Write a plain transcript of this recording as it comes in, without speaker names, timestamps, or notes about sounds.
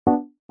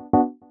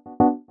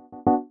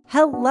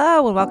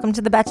Hello and welcome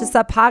to the Betches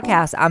Sup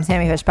podcast. I'm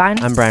Sammy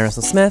Fishbein. I'm Brian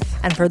Russell Smith.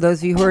 And for those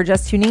of you who are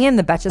just tuning in,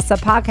 the Betches Sup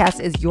podcast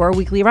is your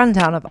weekly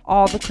rundown of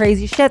all the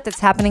crazy shit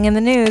that's happening in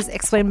the news,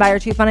 explained by our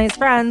two funniest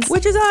friends,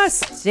 Which is us.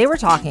 Today we're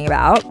talking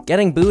about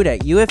Getting booed at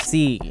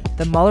UFC.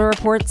 the Mueller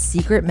report's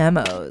secret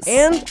memos.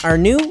 And our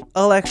new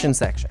election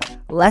section.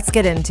 Let's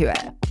get into it.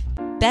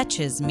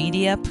 Betches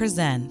Media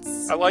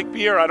presents. I like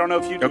beer. I don't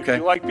know if you do. Okay. Do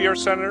you like beer,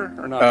 Senator,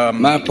 or not?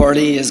 My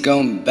party is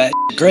going bat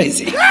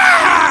crazy.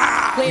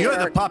 You're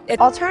the pup.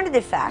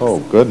 Alternative facts.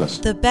 Oh, goodness.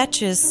 The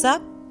Betches Sup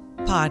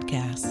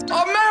podcast.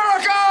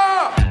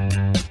 America!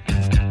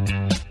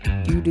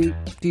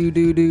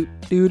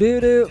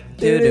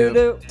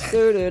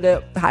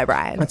 Hi,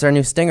 Brian. That's our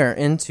new stinger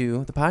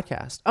into the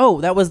podcast. Oh,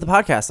 that was the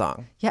podcast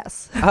song.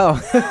 Yes. Oh,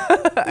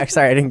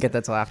 sorry, I didn't get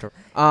that till after.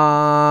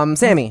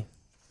 Sammy,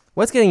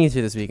 what's getting you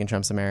through this week in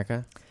Trump's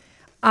America?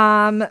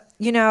 Donald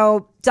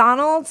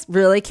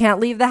really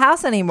can't leave the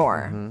house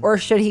anymore. Or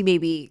should he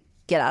maybe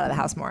get out of the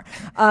house more?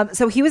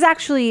 So he was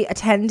actually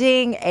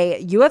attending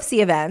a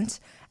UFC event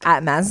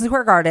at Madison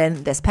Square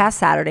Garden this past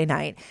Saturday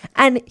night,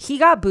 and he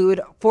got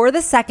booed for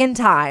the second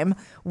time,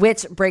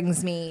 which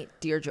brings me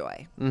dear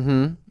joy.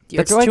 Dear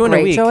That's joy, 2 in a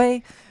great week.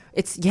 joy.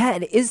 It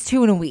is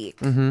 2 in a week.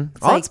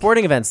 It's All like- at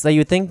sporting events. So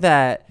you would think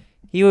that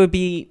he would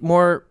be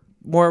more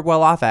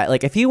well off at.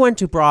 Like if he went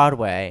to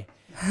Broadway,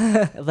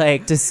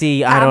 like to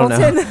see, I don't know.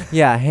 Hamilton.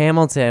 Yeah,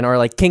 Hamilton or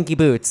like Kinky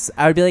Boots.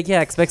 I would be like,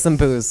 yeah, expect some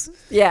booze.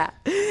 Yeah.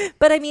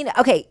 But I mean,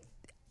 okay,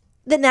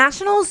 the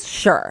Nationals,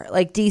 sure.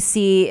 Like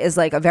DC is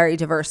like a very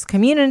diverse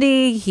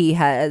community. He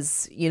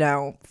has,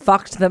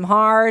 fucked them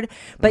hard.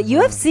 But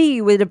UFC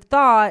you would have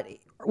thought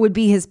would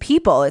be his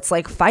people. It's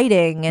like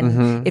fighting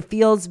and it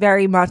feels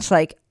very much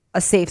like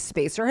a safe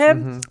space for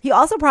him. He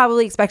also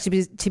probably expects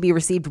to be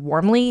received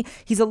warmly.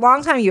 He's a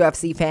longtime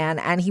UFC fan,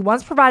 and he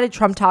once provided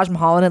Trump Taj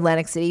Mahal in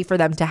Atlantic City for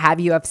them to have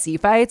UFC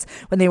fights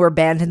when they were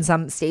banned in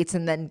some states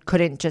and then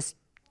couldn't just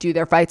do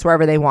their fights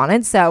wherever they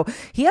wanted. So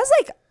he has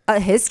like a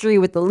history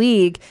with the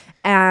league,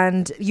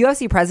 and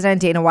UFC president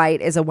Dana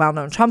White is a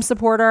well-known Trump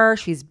supporter.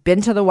 She's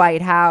been to the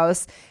White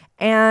House,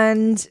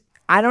 and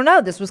I don't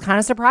know, this was kind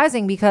of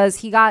surprising because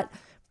he got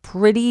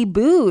pretty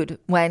booed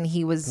when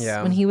he was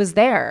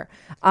there.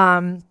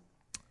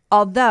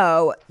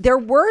 Although there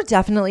were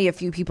definitely a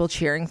few people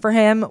cheering for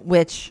him,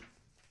 which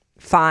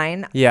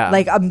fine. Yeah.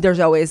 Like there's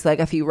always like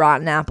a few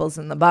rotten apples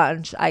in the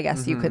bunch, I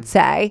guess you could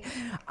say.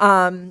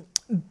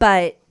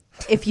 But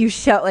if you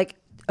show like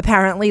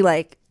apparently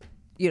like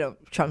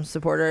Trump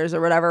supporters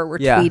or whatever were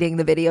tweeting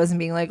the videos and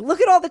being like,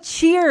 look at all the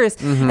cheers.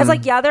 It's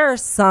like, yeah, there are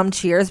some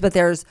cheers, but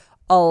there's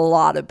a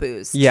lot of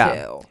boos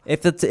too.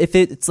 If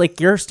it's like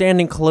you're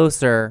standing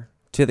closer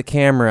to the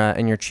camera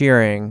and you're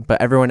cheering,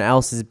 but everyone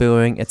else is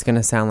booing, it's going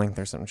to sound like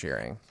there's some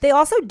cheering. They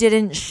also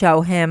didn't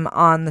show him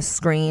on the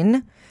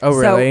screen. Oh,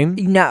 really?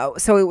 No.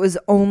 So it was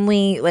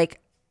only like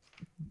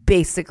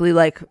basically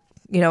like,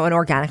 an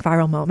organic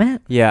viral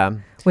moment. Yeah.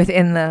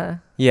 Within the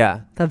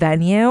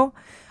venue.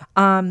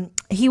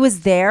 He was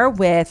there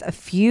with a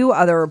few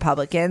other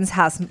Republicans,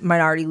 House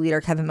Minority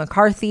Leader Kevin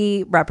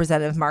McCarthy,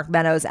 Representative Mark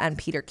Meadows, and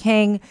Peter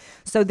King.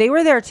 So they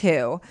were there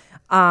too.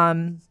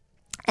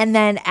 And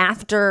then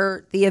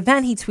after the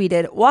event, he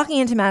tweeted, walking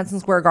into Madison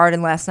Square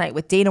Garden last night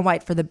with Dana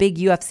White for the big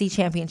UFC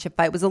championship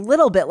fight was a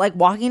little bit like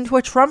walking into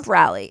a Trump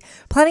rally.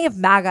 Plenty of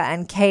MAGA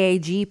and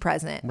KAG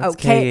present. What's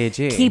KAG?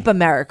 Keep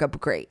America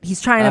Great. He's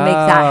trying to make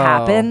that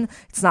happen.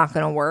 It's not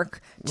going to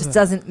work. Just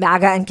doesn't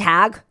MAGA and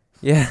CAG.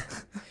 Yeah.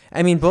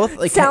 I mean, both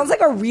like sounds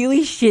like a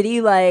really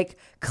shitty like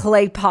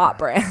clay pot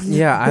brand.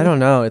 Yeah, I don't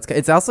know.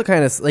 It's also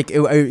kind of like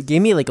it gave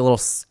me like a little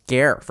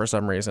scare for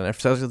some reason.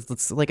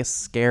 It's like a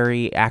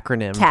scary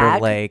acronym CAG?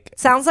 for like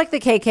sounds like the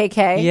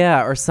KKK.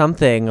 Yeah, or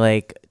something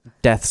like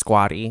Death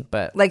Squatty,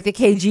 but like the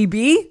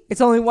KGB.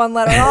 It's only one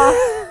letter off.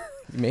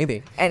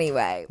 Maybe.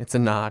 Anyway, it's a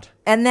nod.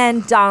 And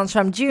then Donald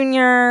Trump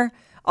Jr.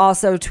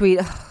 also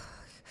tweeted.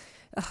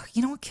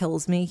 You know what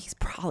kills me? He's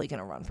probably going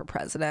to run for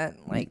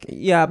president. Like,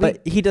 yeah,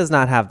 but he does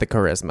not have the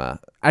charisma.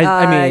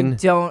 I mean, I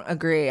don't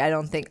agree. I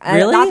don't think.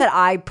 Really? Not that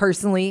I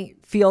personally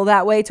feel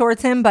that way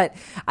towards him, but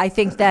I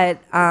think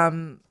that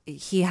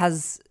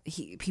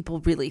people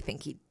really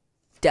think he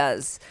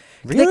does.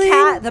 Really?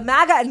 The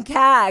MAGA and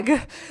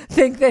CAG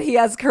think that he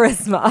has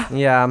charisma.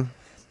 Yeah.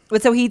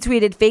 But so he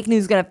tweeted, "Fake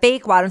news gonna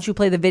fake. Why don't you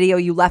play the video,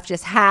 you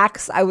leftist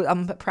hacks?"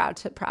 I'm proud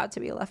to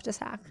be a leftist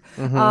hack.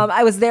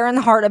 I was there in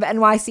the heart of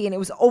NYC, and it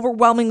was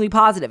overwhelmingly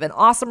positive. An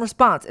awesome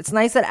response. It's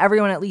nice that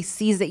everyone at least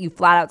sees that you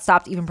flat out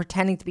stopped even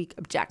pretending to be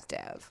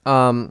objective.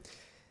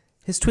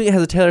 His tweet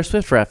has a Taylor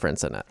Swift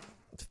reference in it.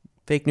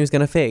 Fake news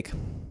gonna fake,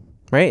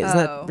 right?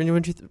 Isn't Oh.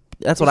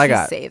 That's what I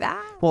got. Say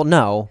that? Well,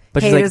 no,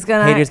 but Haters she's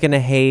like, haters gonna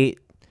hate,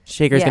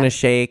 shakers gonna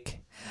shake.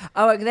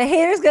 Oh, the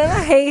haters gonna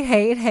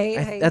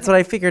hate. That's what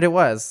I figured it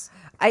was.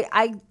 I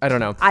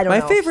don't know. I don't know.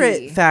 My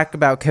favorite fact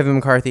about Kevin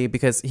McCarthy,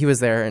 because he was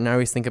there, and I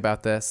always think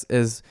about this,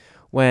 is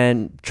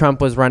when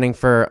Trump was running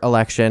for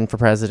election for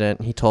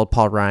president, he told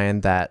Paul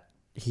Ryan that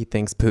he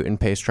thinks Putin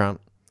pays Trump.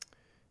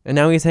 And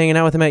now he's hanging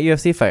out with him at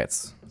UFC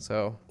fights.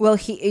 So Well,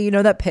 you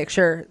know that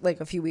picture like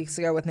a few weeks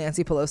ago with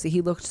Nancy Pelosi?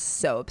 He looked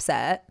so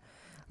upset.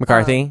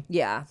 McCarthy.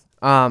 Yeah.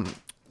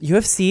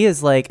 UFC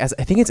is like, as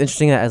I think it's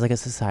interesting that as like a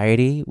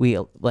society, we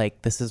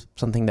like this is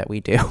something that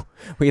we do.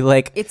 We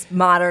like It's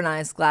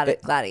modernized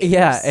gladiators.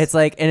 yeah. It's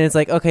like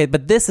okay,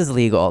 but this is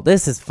legal.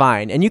 This is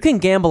fine, and you can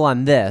gamble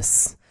on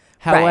this.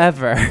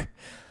 However,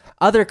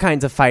 other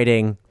kinds of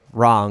fighting,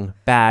 wrong,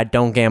 bad.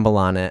 Don't gamble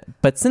on it.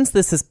 But since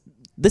this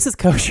is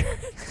kosher,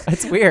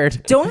 it's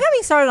weird. Don't get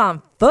me started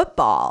on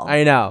football.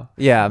 I know.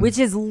 Yeah. Which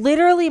is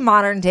literally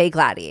modern day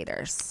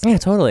gladiators. Yeah,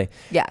 totally.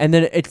 Yeah. And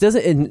then it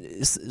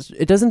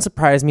doesn't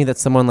surprise me that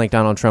someone like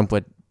Donald Trump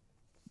would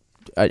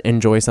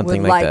enjoy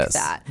something Would like like this.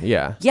 that.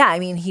 Yeah. Yeah, I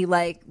mean, he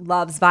like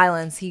loves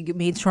violence. He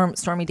made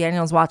Stormy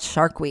Daniels watch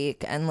Shark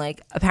Week, and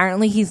like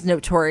apparently he's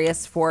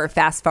notorious for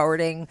fast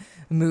forwarding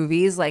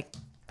movies like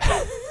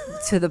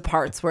to the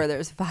parts where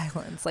there's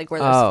violence, like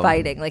where there's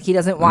fighting. Like he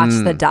doesn't watch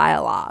the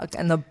dialogue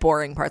and the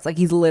boring parts. Like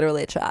he's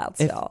literally a child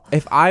still.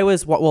 If I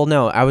was, well,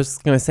 no, I was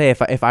going to say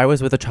if I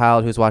was with a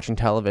child who's watching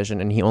television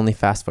and he only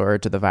fast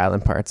forward to the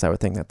violent parts, I would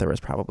think that there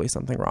was probably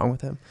something wrong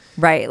with him.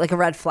 Right, like a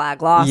red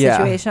flag law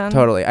situation.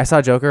 Totally. I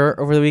saw Joker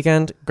over the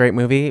weekend. Great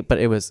movie, but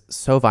it was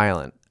so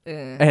violent,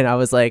 and I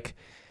was like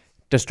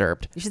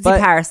disturbed. You should see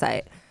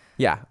Parasite.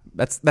 Yeah,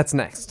 that's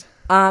next.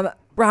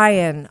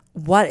 Ryan,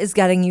 what is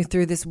getting you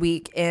through this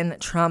week in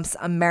Trump's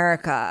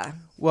America?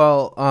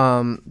 Well,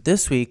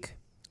 this week,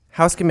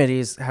 House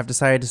committees have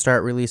decided to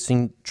start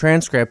releasing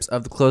transcripts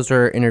of the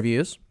closed-door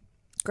interviews.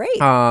 Great.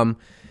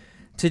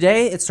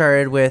 Today, it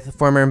started with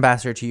former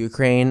ambassador to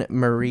Ukraine,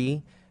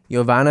 Marie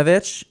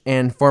Yovanovitch,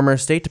 and former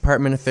State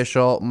Department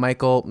official,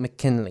 Michael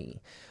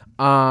McKinley.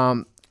 So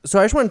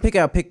I just want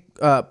to pick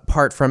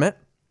part from it.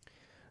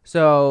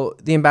 So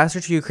the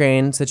ambassador to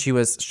Ukraine said she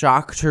was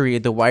shocked to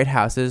read the White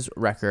House's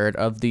record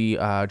of the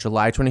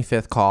July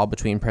 25th call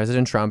between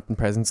President Trump and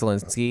President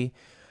Zelensky.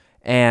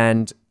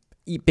 And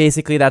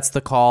basically that's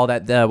the call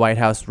that the White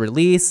House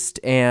released.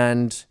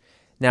 And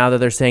now that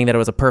they're saying that it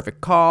was a perfect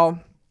call.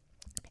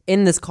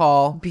 In this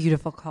call.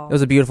 Beautiful call. It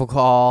was a beautiful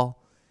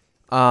call.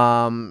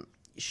 Trump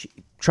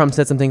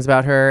said some things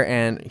about her.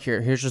 And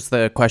here's just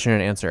the question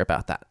and answer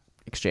about that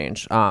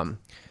exchange.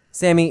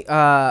 Sammy,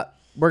 we're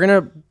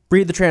going to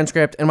read the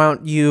transcript, and why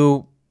don't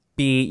you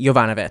be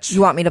Yovanovitch?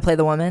 You want me to play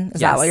the woman? Is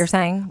that what you're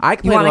saying? I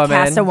can you play the want to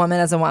woman. cast a woman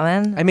as a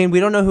woman? I mean,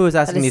 we don't know who is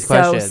asking That these is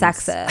questions. so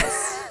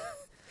sexist.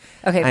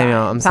 Okay, fine. I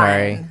know. I'm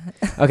sorry.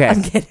 Okay.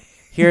 I'm kidding.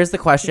 Here's the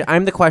question.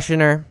 I'm the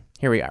questioner.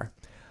 Here we are.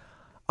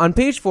 On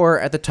page 4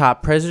 at the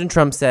top, President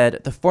Trump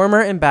said, the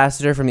former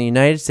ambassador from the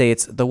United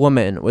States, the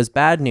woman, was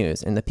bad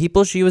news, and the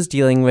people she was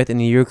dealing with in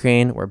the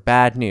Ukraine were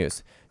bad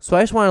news. So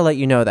I just want to let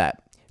you know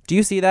that. Do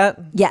you see that?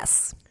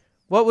 Yes.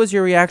 What was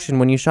your reaction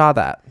when you saw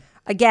that?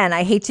 Again,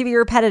 I hate to be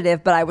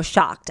repetitive, but I was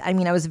shocked. I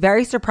mean, I was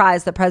very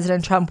surprised that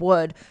President Trump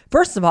would,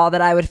 first of all,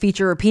 that I would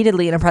feature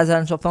repeatedly in a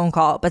presidential phone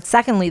call, but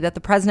secondly, that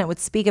the president would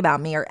speak about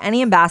me or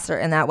any ambassador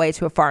in that way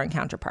to a foreign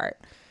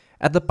counterpart.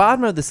 At the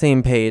bottom of the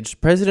same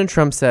page, President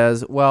Trump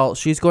says, well,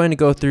 she's going to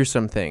go through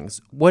some things.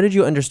 What did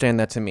you understand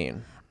that to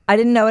mean? I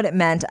didn't know what it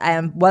meant. I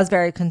was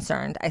very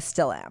concerned. I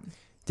still am.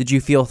 Did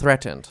you feel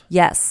threatened?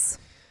 Yes.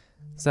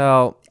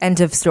 So End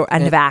of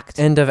act.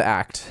 End of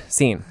act.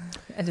 Scene.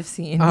 End of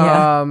scene.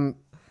 Yeah.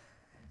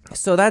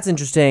 So that's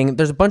interesting.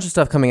 There's a bunch of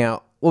stuff coming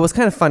out. What was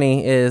kind of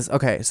funny is,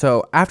 okay,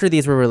 so after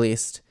these were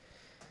released,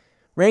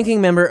 ranking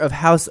member of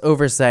House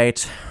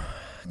Oversight,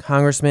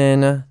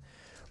 Congressman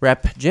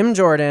Rep. Jim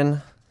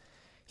Jordan,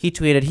 he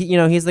tweeted,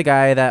 he's the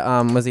guy that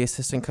was the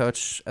assistant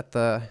coach at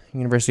the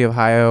University of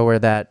Ohio where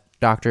that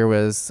doctor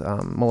was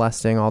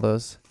molesting all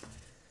those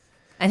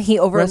and he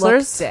overlooked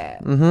wrestlers. it.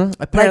 Mm-hmm.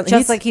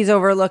 Apparently, He's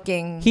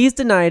overlooking he's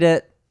denied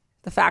it.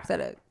 the fact that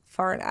a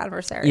foreign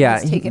adversary Yeah,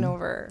 has taken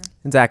over.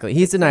 Exactly.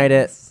 He's denied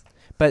it.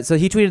 But so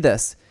he tweeted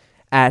this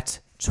at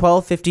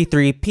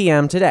 12:53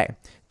 p.m. today.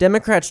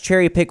 Democrats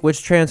cherry pick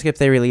which transcript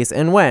they release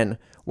and when.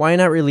 Why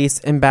not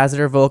release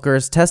Ambassador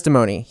Volker's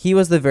testimony? He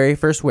was the very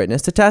first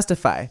witness to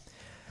testify.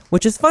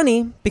 Which is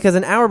funny because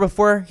an hour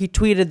before he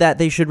tweeted that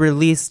they should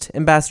release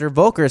Ambassador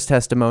Volker's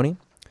testimony,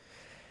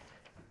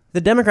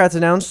 the Democrats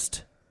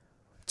announced,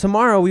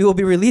 tomorrow we will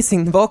be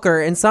releasing Volker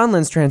and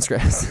Sondland's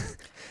transcripts.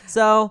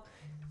 So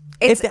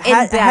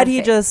had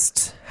he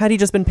just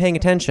been paying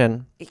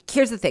attention?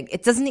 Here's the thing.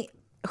 It doesn't.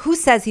 Who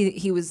says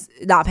he was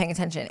not paying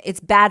attention? It's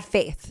bad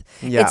faith.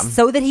 Yeah. It's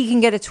so that he can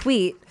get a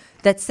tweet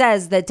that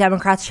says that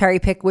Democrats cherry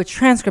pick which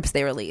transcripts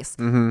they release.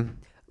 Mm-hmm.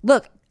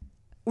 Look,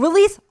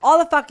 release all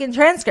the fucking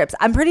transcripts.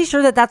 I'm pretty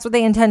sure that that's what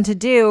they intend to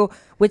do,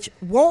 which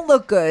won't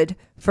look good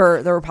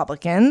for the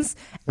Republicans.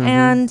 Mm-hmm.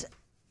 And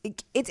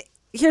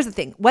here's the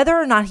thing. Whether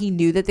or not he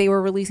knew that they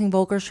were releasing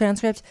Volker's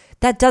transcript,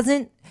 that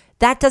doesn't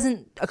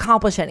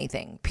accomplish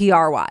anything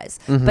PR-wise.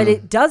 Mm-hmm. But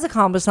it does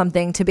accomplish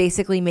something to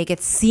basically make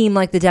it seem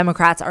like the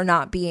Democrats are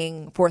not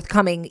being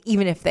forthcoming,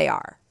 even if they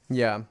are.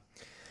 Yeah.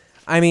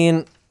 I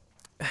mean,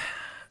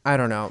 I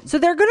don't know. So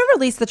they're going to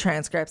release the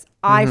transcripts.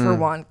 Mm-hmm. I, for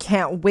one,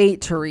 can't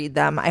wait to read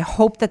them. I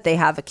hope that they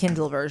have a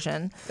Kindle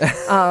version.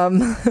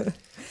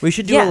 We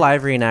should do a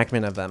live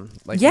reenactment of them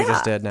like we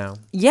just did now.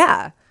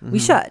 Yeah. We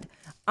should.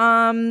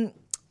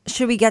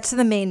 Should we get to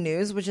the main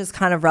news, which is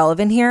kind of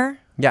relevant here?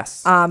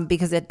 Yes.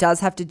 Because it does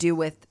have to do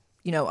with,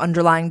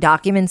 underlying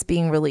documents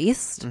being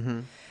released.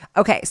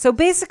 Okay, so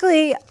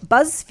basically,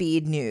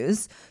 BuzzFeed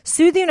News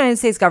sued the United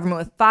States government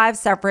with 5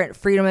 separate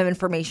Freedom of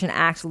Information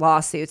Act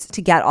lawsuits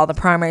to get all the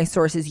primary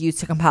sources used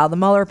to compile the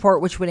Mueller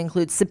report, which would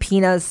include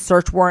subpoenas,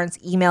 search warrants,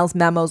 emails,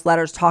 memos,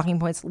 letters,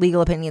 talking points,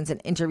 legal opinions, and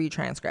interview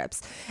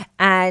transcripts.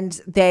 And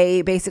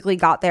they basically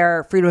got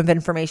their Freedom of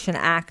Information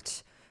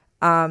Act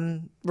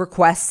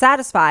request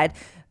satisfied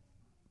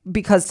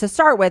because, to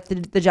start with,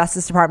 the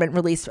Justice Department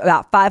released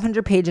about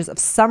 500 pages of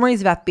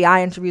summaries of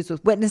FBI interviews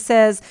with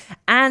witnesses,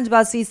 and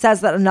BuzzFeed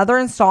says that another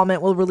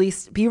installment will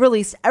be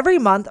released every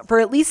month for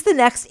at least the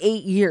next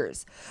 8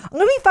 years. I'm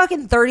gonna be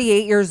fucking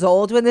 38 years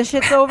old when this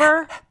shit's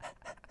over.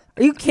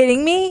 Are you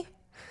kidding me?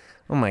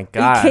 Oh my Are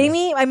God. you kidding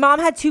me? My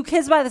mom had 2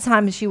 kids by the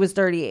time she was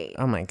 38.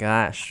 Oh my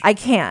gosh. I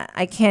can't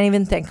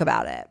even think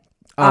about it.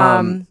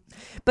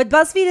 But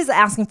BuzzFeed is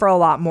asking for a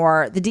lot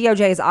more. The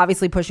DOJ is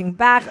obviously pushing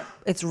back.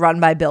 It's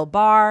run by Bill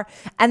Barr.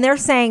 And they're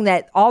saying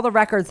that all the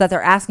records that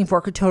they're asking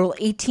for could total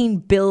 18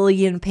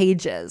 billion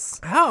pages.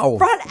 How?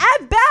 Front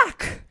and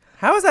back.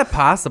 How is that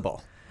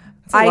possible?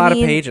 That's a lot of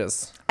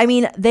pages. I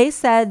mean, they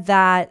said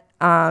that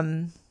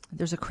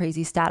there's a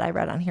crazy stat I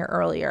read on here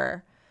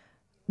earlier.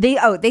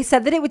 They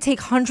said that it would take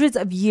hundreds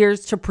of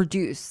years to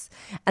produce,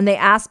 and they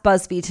asked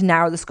BuzzFeed to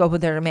narrow the scope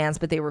of their demands,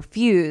 but they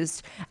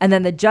refused. And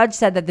then the judge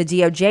said that the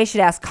DOJ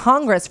should ask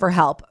Congress for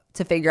help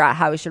to figure out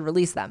how we should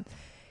release them.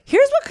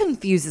 Here's what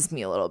confuses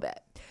me a little bit.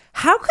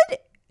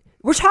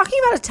 We're talking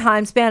about a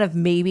time span of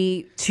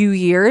maybe 2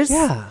 years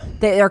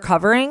that they're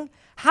covering.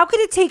 How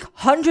could it take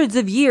hundreds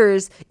of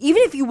years,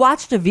 even if you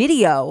watched a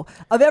video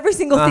of every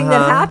single thing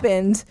that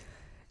happened?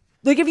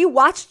 Like, if you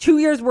watch 2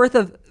 years worth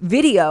of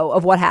video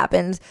of what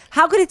happened,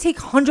 how could it take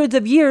hundreds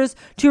of years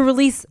to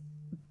release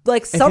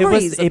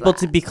summaries? If it was able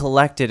to be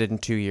collected in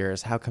 2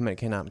 years, how come it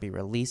cannot be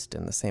released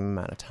in the same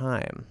amount of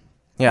time?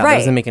 Yeah, Right. That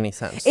doesn't make any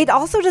sense. It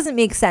also doesn't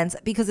make sense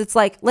because it's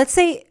like, let's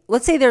say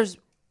there's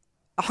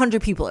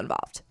 100 people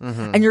involved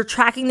and you're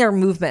tracking their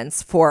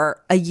movements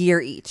for a year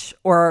each,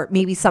 or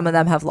maybe some of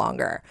them have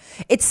longer.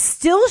 It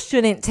still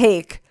shouldn't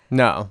take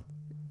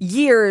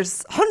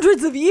years,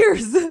 hundreds of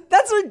years.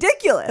 That's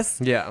ridiculous.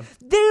 Yeah.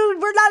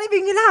 Dude, we're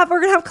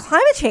gonna have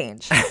climate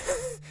change.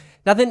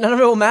 None of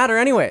it will matter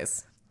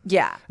anyways.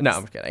 Yeah. No,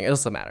 I'm kidding. It'll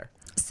still matter.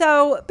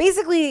 So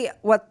basically,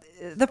 what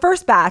the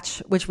first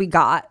batch, which we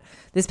got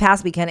this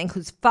past weekend,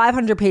 includes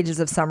 500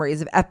 pages of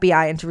summaries of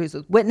FBI interviews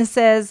with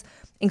witnesses,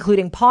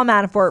 including Paul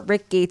Manafort,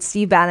 Rick Gates,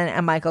 Steve Bannon,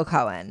 and Michael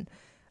Cohen.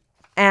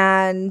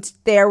 And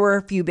there were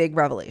a few big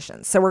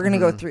revelations. So we're going to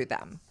go through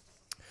them.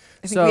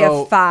 I think we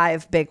have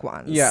 5 big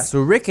ones. Yeah,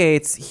 so Rick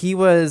Gates, he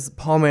was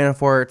Paul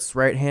Manafort's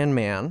right-hand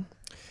man.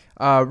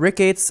 Rick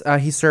Gates,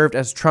 he served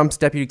as Trump's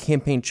deputy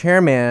campaign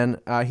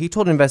chairman. He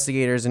told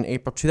investigators in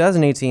April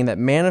 2018 that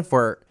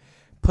Manafort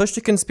pushed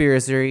a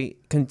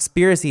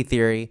conspiracy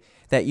theory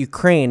that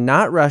Ukraine,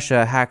 not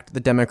Russia, hacked the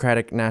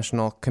Democratic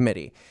National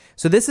Committee.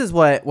 So this is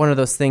one of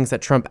those things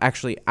that Trump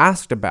actually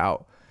asked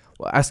about,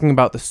 asking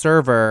about the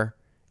server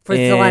For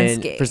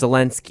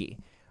Zelensky.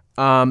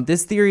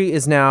 This theory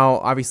is now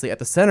obviously at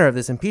the center of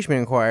this impeachment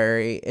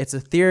inquiry. It's a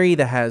theory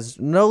that has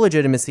no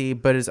legitimacy,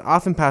 but is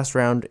often passed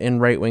around in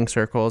right-wing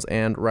circles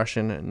and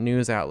Russian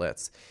news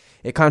outlets.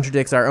 It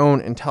contradicts our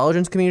own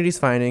intelligence community's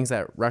findings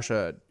that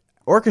Russia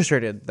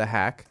orchestrated the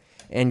hack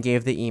and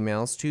gave the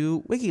emails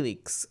to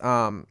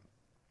WikiLeaks.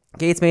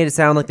 Gates made it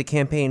sound like the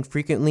campaign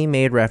frequently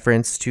made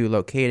reference to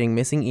locating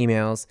missing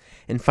emails,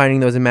 and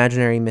finding those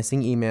imaginary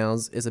missing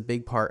emails is a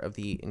big part of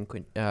the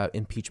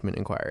impeachment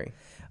inquiry.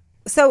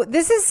 So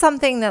this is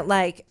something that,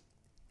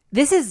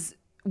 this is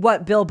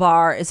what Bill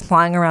Barr is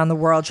flying around the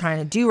world trying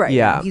to do right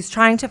now. He's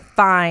trying to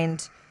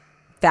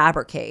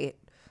fabricate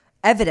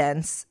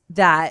evidence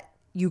that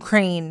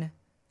Ukraine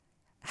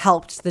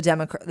helped the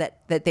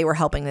that they were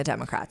helping the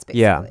Democrats,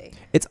 basically. Yeah.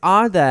 It's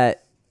odd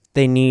that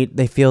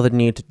they feel the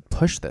need to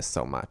push this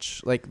so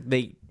much.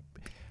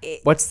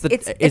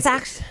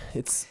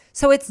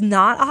 So it's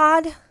not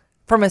odd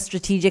from a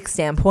strategic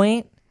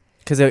standpoint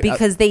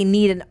because they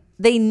need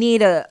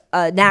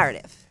a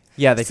narrative.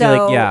 Yeah, they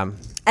feel like.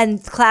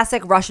 And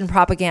classic Russian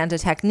propaganda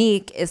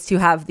technique is to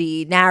have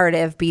the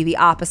narrative be the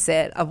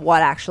opposite of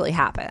what actually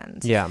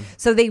happened. Yeah.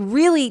 So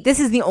this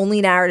is the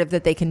only narrative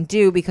that they can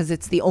do because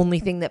it's the only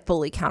thing that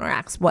fully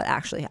counteracts what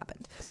actually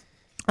happened.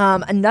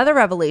 Another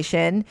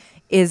revelation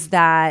is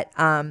that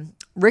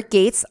Rick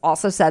Gates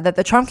also said that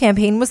the Trump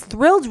campaign was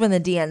thrilled when the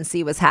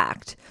DNC was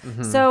hacked.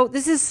 Mm-hmm. So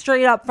this is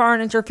straight up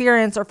foreign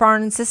interference or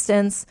foreign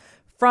insistence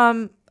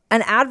from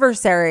an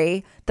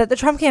adversary that the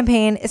Trump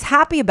campaign is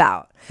happy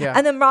about. Yeah.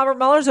 And then Robert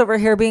Mueller's over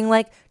here being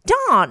like,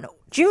 Don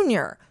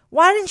Jr.,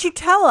 why didn't you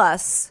tell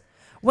us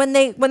when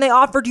they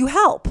offered you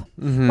help?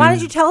 Mm-hmm. Why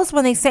didn't you tell us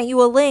when they sent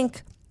you a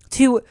link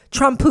to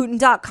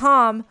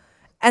TrumpPutin.com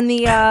and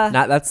the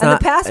that's and not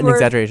the password, an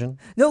exaggeration.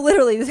 No,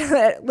 literally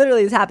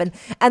this happened.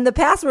 And the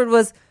password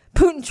was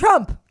Putin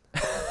Trump.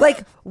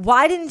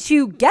 Why didn't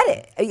you get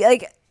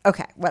it?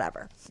 Okay,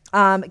 whatever.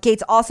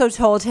 Gates also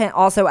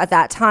at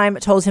that time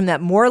told him that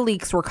more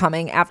leaks were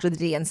coming after the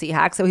DNC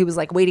hack. So he was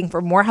like waiting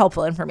for more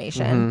helpful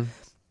information.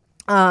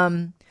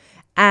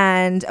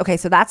 And okay,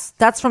 so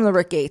that's from the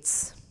Rick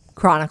Gates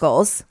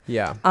Chronicles.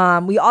 Yeah.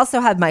 We also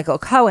had Michael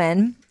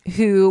Cohen,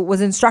 who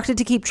was instructed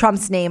to keep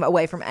Trump's name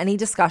away from any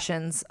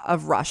discussions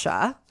of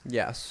Russia.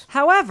 Yes.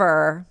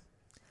 However,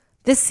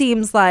 this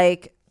seems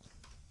like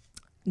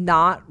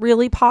not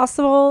really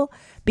possible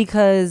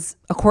because,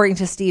 according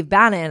to Steve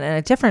Bannon in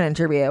a different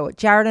interview,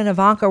 Jared and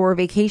Ivanka were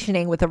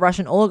vacationing with a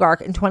Russian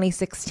oligarch in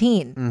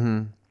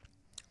 2016,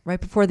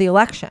 right before the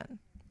election.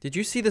 Did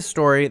you see the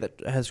story that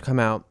has come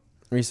out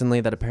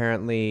recently that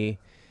apparently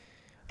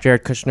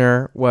Jared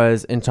Kushner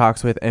was in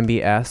talks with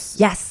MBS?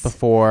 Yes.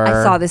 Before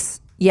I saw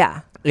this.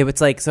 Yeah. It's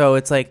like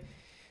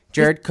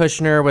Jared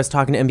Kushner was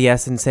talking to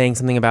MBS and saying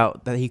something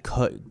about that he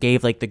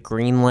gave like the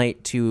green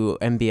light to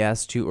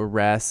MBS to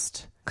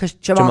arrest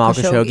Jamal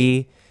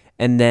Khashoggi,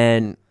 and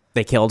then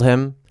they killed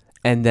him,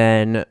 and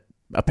then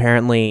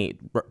apparently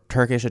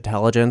Turkish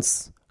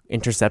intelligence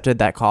intercepted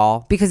that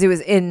call because the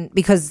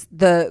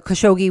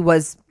Khashoggi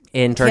was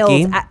in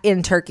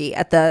Turkey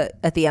at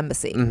the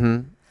embassy.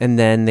 Mm-hmm. And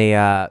then they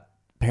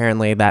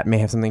apparently that may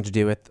have something to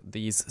do with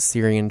these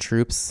Syrian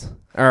troops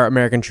or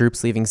American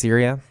troops leaving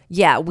Syria.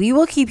 Yeah, we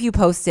will keep you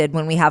posted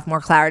when we have more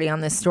clarity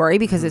on this story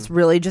because it's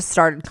really just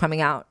started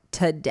coming out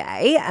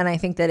today, and I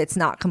think that it's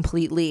not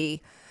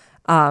completely.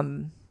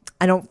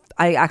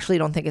 I actually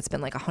don't think it's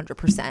been like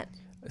 100%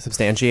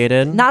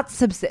 substantiated.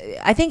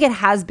 I think it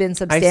has been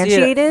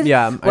substantiated.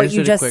 What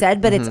you just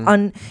said, but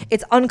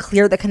it's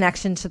unclear the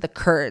connection to the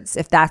Kurds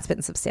if that's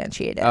been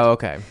substantiated. Oh,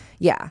 okay.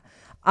 Yeah.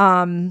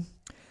 Going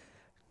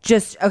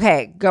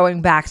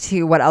back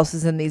to what else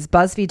is in these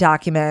BuzzFeed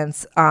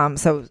documents.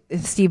 So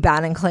Steve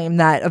Bannon claimed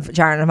that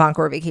Jared and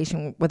Ivanka were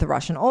vacationing with a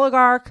Russian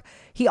oligarch.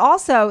 He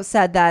also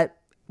said that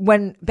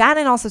when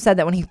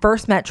he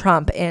first met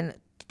Trump in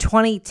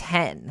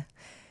 2010,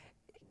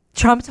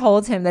 Trump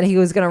told him that he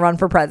was going to run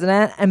for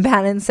president, and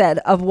Bannon said,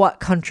 "Of what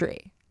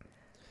country?"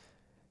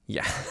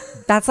 Yeah.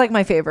 That's like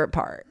my favorite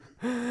part.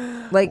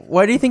 Like,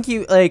 why do you think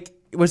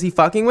was he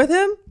fucking with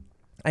him?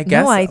 I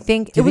guess. No, I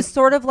think it was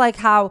sort of like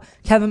how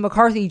Kevin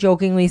McCarthy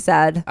jokingly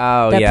said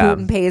that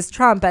Putin pays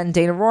Trump and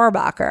Dana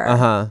Rohrabacher.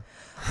 Uh-huh.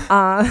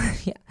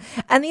 Yeah.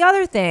 And the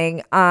other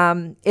thing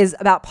is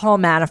about Paul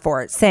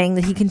Manafort saying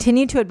that he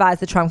continued to advise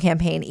the Trump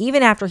campaign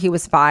even after he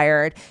was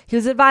fired. He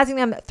was advising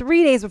them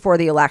 3 days before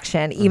the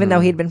election, even though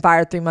he'd been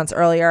fired 3 months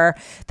earlier.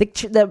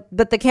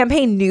 But the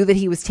campaign knew that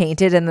he was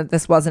tainted and that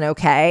this wasn't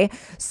okay.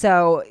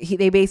 So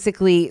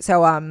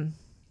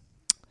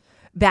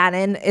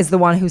Bannon is the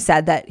one who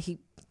said that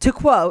to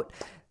quote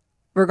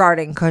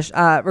regarding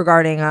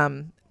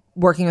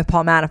working with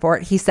Paul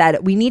Manafort, he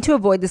said, "We need to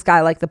avoid this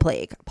guy like the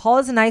plague. Paul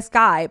is a nice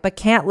guy, but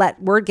can't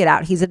let word get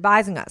out. He's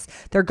advising us.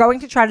 They're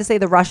going to try to say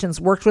the Russians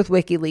worked with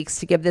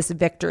WikiLeaks to give this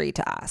victory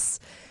to us."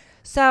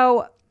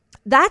 So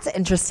that's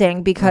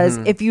interesting because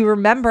if you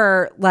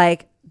remember,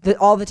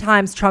 all the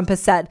times Trump has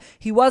said,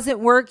 he wasn't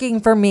working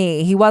for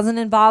me, he wasn't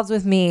involved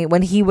with me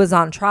when he was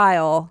on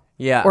trial.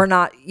 Yeah. Or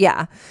not.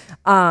 Yeah.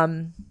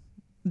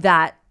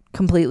 That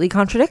completely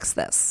contradicts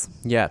this.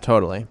 Yeah,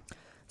 totally.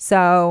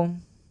 So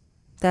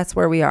that's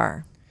where we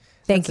are.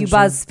 Thank you,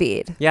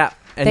 BuzzFeed. Yeah.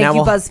 And Thank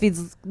you,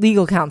 BuzzFeed's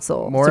legal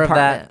counsel more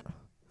department. Of that.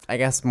 I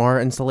guess more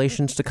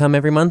installations to come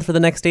every month for the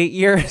next 8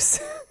 years.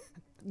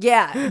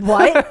 Yeah.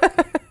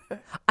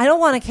 What? I don't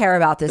want to care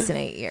about this in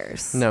 8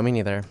 years. No, me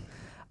neither.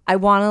 I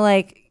want to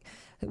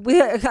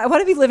I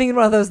want to be living in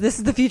one of those "this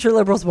is the future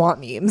liberals want"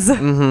 memes.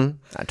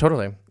 Mm-hmm.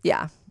 Totally.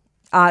 Yeah.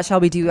 Shall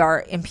we do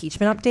our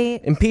impeachment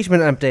update?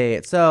 Impeachment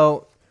update.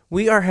 So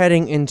we are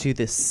heading into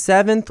the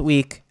 7th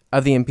week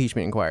of the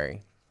impeachment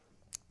inquiry.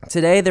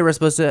 Today, there were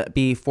supposed to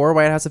be 4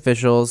 White House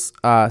officials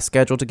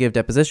scheduled to give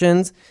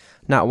depositions.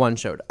 Not one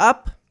showed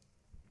up.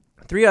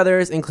 3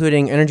 others,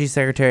 including Energy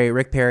Secretary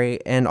Rick Perry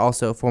and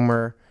also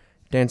former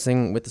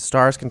Dancing with the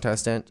Stars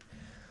contestant.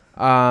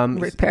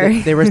 Rick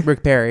Perry.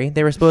 Rick Perry.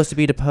 They were supposed to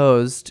be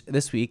deposed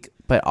this week,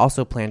 but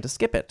also planned to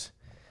skip it.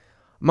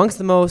 Amongst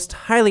the most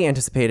highly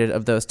anticipated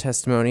of those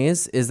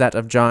testimonies is that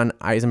of John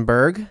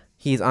Eisenberg.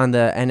 He's on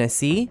the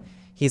NSC.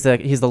 He's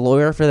the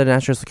lawyer for the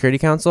National Security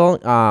Council.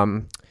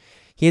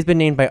 He has been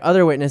named by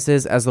other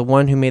witnesses as the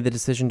one who made the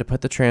decision to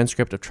put the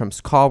transcript of Trump's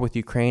call with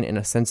Ukraine in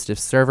a sensitive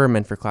server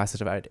meant for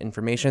classified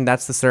information.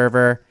 That's the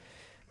server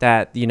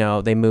that,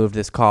 they moved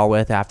this call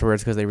with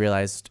afterwards because they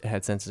realized it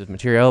had sensitive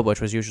material,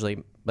 which was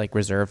usually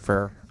reserved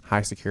for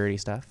high security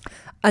stuff.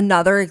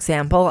 Another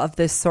example of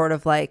this sort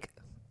of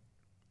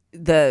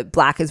the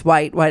black is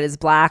white, white is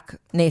black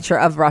nature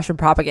of Russian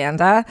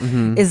propaganda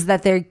is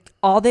that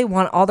all the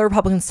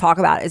Republicans talk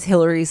about is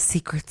Hillary's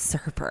secret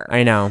server.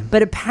 I know.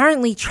 But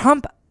apparently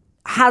Trump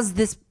has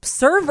this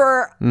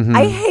server.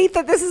 I hate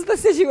that this is the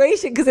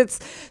situation because it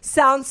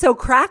sounds so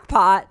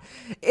crackpot,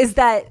 is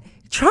that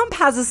Trump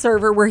has a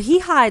server where he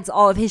hides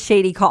all of his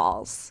shady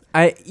calls.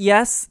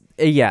 Yes.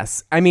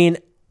 I mean,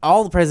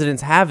 all the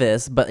presidents have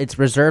this, but it's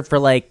reserved for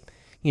Osama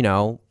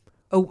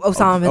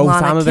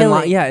bin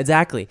Laden. Yeah,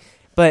 exactly.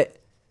 But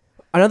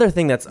Another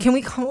thing that's Can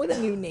we come up with a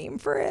new name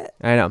for it?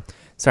 I know.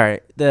 Sorry.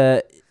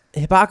 The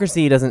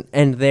hypocrisy doesn't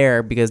end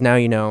there because now,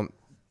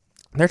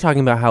 they're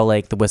talking about how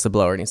like the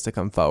whistleblower needs to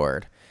come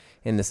forward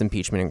in this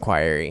impeachment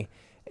inquiry,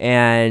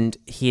 and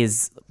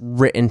his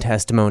written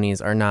testimonies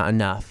are not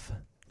enough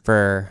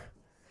for.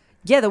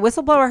 Yeah, the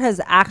whistleblower has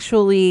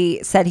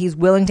actually said he's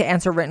willing to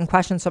answer written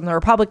questions from the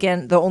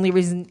Republican. The only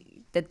reason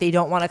that they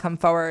don't want to come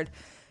forward,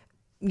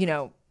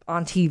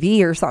 on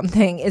TV or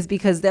something is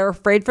because they're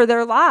afraid for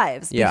their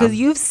lives. Yeah. Because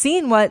you've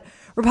seen what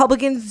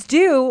Republicans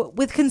do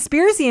with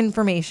conspiracy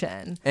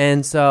information.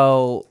 And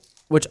so,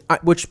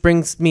 which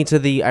brings me to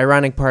the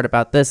ironic part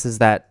about this is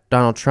that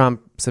Donald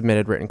Trump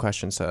submitted written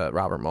questions to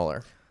Robert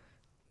Mueller.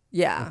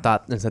 Yeah.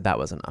 Thought and said that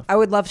was enough. I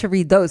would love to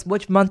read those.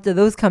 Which month do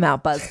those come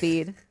out,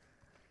 BuzzFeed?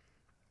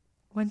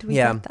 When do we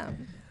get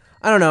them?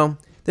 I don't know.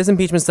 This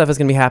impeachment stuff is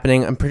going to be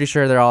happening. I'm pretty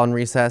sure they're all in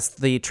recess.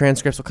 The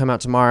transcripts will come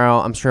out tomorrow.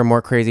 I'm sure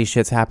more crazy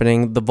shit's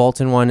happening. The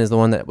Bolton one is the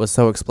one that was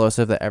so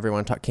explosive that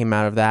everyone came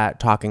out of that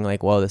talking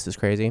like, whoa, this is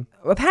crazy.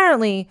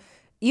 Apparently,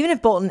 even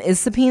if Bolton is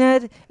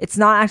subpoenaed, it's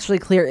not actually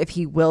clear if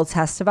he will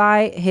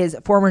testify. His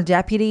former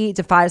deputy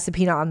defied a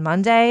subpoena on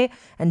Monday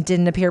and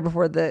didn't appear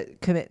before the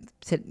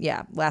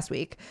last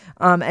week,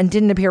 and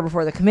didn't appear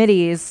before the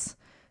committees.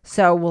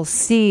 So we'll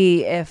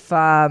see if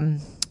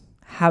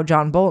how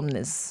John Bolton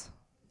is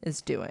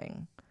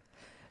doing.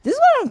 This is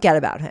what I don't get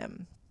about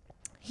him.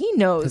 He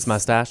knows His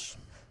mustache.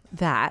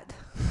 that.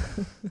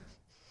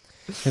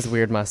 His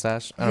weird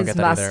mustache. I don't His get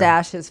that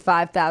mustache, his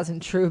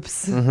 5,000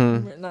 troops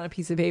Mm-hmm. written on a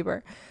piece of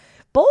paper.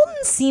 Bolton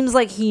seems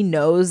like he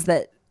knows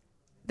that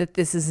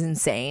this is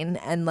insane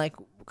and like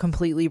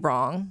completely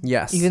wrong.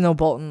 Yes. Even though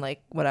Bolton,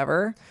 like,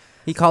 whatever.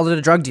 He called it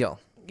a drug deal.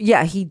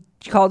 Yeah, he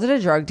called it a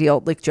drug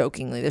deal, like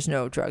jokingly. There's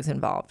no drugs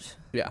involved.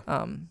 Yeah.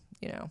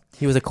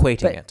 He was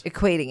equating but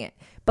equating it.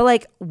 But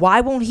like,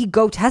 why won't he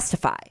go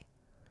testify?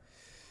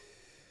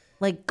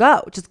 Like,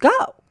 just go.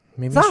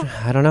 Maybe So-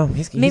 I don't know.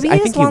 Maybe I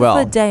he think just he wants will.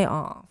 the day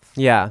off.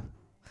 Yeah.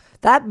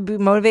 That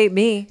would motivate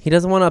me. He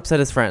doesn't want to upset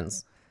his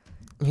friends.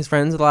 He's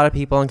friends with a lot of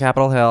people on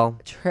Capitol Hill.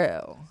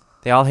 True.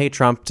 They all hate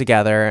Trump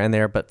together,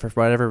 but for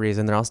whatever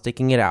reason, they're all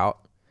sticking it out.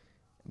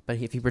 But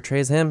if he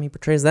betrays him, he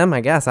betrays them,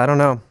 I guess. I don't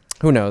know.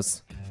 Who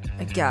knows?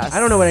 I guess. I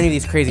don't know what any of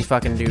these crazy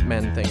fucking dude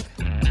men think.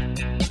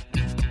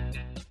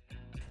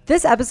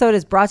 This episode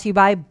is brought to you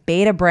by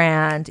Beta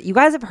Brand. You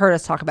guys have heard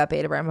us talk about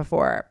Beta Brand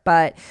before,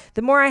 but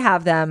the more I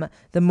have them,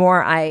 the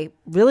more I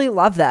really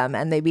love them,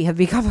 and they have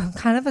become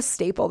kind of a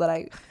staple that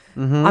I'm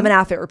an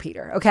outfit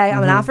repeater, okay?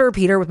 I'm an outfit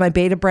repeater with my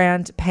Beta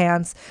Brand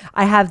pants.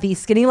 I have the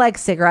skinny leg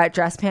cigarette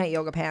dress pant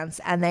yoga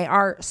pants, and they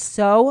are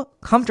so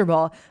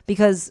comfortable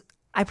because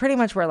I pretty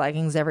much wear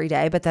leggings every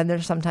day, but then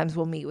there's sometimes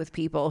we'll meet with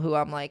people who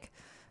I'm like,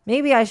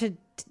 maybe I should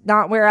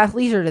not wear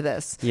athleisure to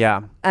this.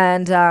 Yeah.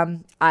 And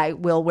I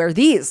will wear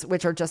these,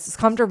 which are just as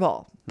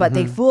comfortable. But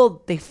they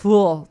fool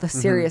the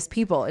serious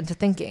people into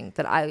thinking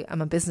that I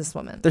am a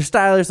businesswoman. They're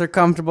stylish, they're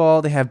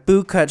comfortable, they have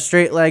boot cut,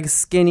 straight leg,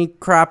 skinny,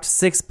 cropped,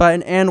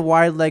 6-button, and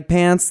wide leg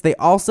pants. They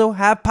also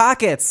have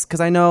pockets, because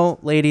I know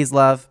ladies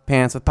love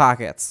pants with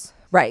pockets.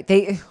 Right.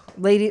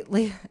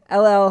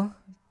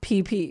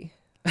 LLPP.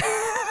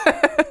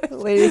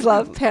 Ladies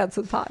love pants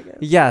with pockets.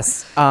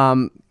 Yes.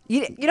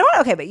 You know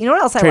what? Okay, but you know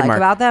what else I Trademark. like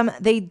about them?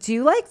 They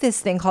do like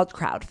this thing called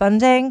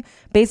crowdfunding,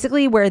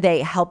 basically where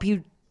they help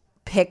you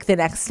pick the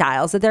next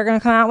styles that they're going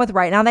to come out with.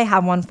 Right now they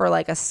have one for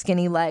like a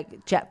skinny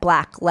leg jet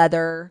black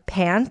leather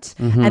pant.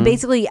 And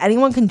basically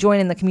anyone can join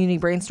in the community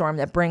brainstorm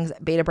that brings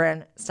Beta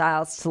Brand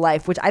styles to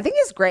life, which I think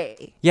is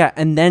great. Yeah,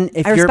 and then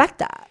I respect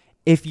that.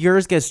 if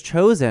yours gets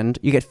chosen,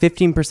 you get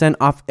 15%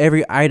 off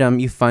every item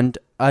you fund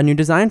a new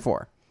design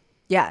for.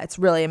 Yeah, it's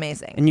really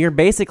amazing. And you're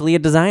basically a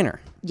designer.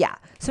 Yeah.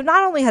 So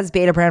not only has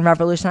Beta Brand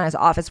revolutionized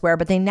office wear,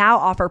 but they now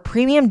offer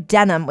premium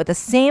denim with the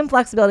same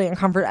flexibility and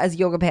comfort as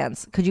yoga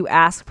pants. Could you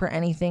ask for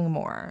anything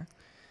more?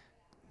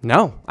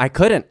 No, I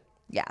couldn't.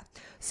 Yeah.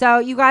 So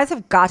you guys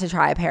have got to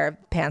try a pair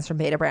of pants from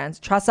Beta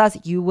Brand. Trust us,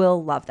 you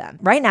will love them.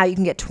 Right now, you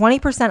can get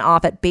 20%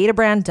 off at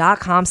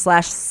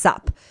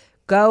betabrand.com/sup.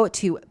 Go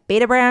to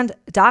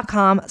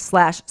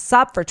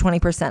betabrand.com/sup for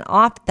 20%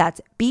 off.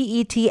 That's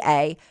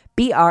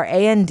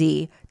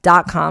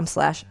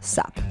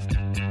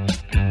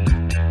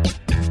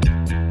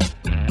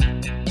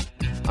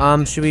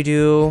betabrand.com/sup. Should we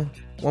do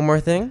one more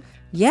thing?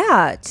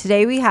 Yeah.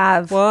 Today we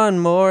have One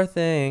more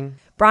thing.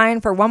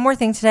 Brian. For one more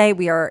thing today,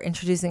 we are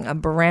introducing a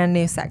brand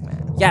new segment.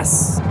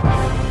 Yes.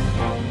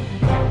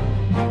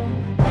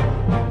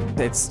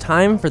 It's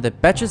time for the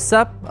Betches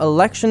Sup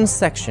election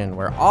section,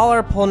 where all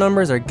our poll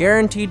numbers are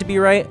guaranteed to be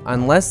right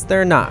unless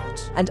they're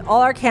not. And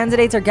all our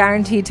candidates are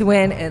guaranteed to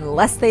win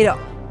unless they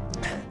don't.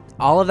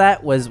 All of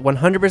that was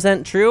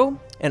 100% true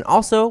and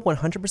also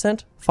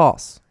 100%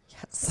 false.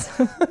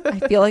 I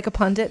feel like a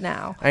pundit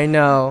now. I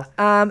know.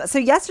 So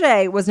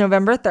yesterday was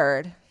November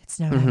 3rd. It's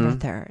November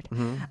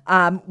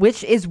 3rd,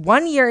 which is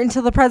 1 year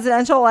until the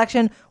presidential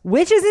election,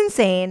 which is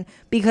insane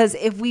because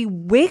if we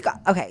wake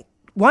up,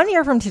 1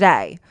 year from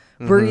today,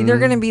 we're either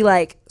going to be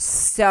like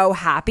so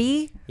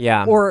happy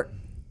Yeah. or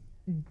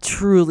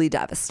truly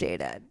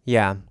devastated.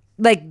 Yeah.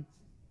 Like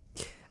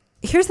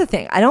here's the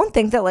thing. I don't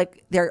think that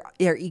like they're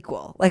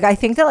equal. Like I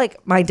think that like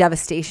my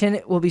devastation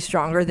will be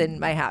stronger than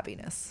my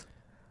happiness.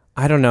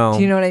 I don't know.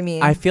 Do you know what I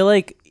mean? I feel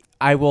like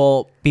I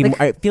will be.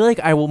 I feel like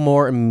I will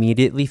more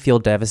immediately feel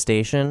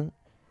devastation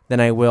than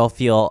I will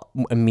feel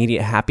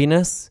immediate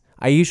happiness.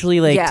 I usually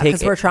like take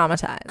because we're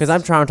traumatized. Because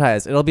I'm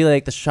traumatized. It'll be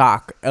like the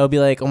shock. It'll be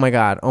like, oh my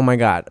god.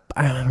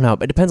 I don't know.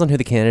 But it depends on who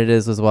the candidate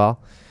is as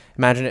well.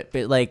 Imagine it,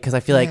 but like, because I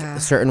feel like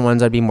certain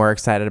ones I'd be more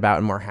excited about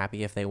and more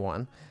happy if they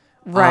won.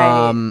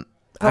 Right.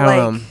 But I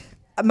don't know.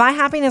 My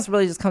happiness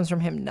really just comes from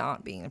him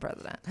not being the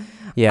president.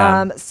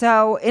 Yeah.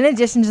 So in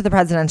addition to the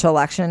presidential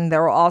election,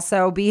 there will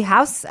also be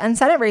House and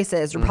Senate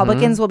races.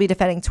 Republicans will be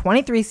defending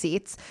 23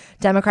 seats.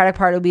 Democratic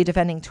Party will be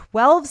defending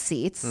 12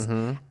 seats.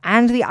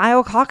 And the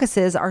Iowa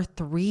caucuses are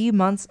 3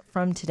 months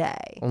from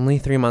today. Only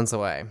 3 months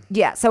away.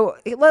 Yeah. So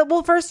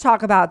we'll first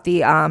talk about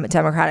the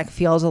Democratic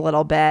field a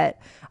little bit.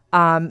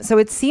 So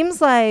it seems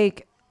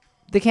like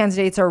the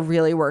candidates are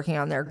really working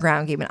on their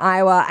ground game in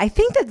Iowa. I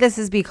think that this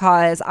is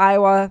because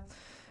Iowa,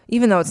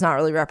 even though it's not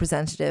really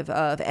representative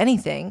of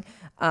anything,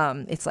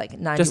 it's like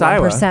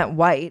 91%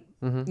 white,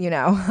 you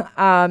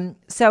know.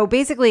 So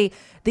basically,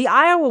 the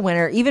Iowa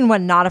winner, even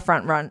when not a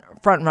front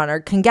runner,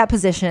 can get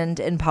positioned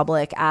in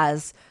public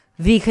as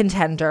the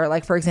contender.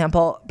 Like, for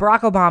example,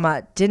 Barack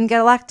Obama didn't get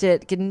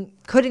elected,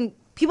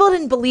 people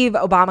didn't believe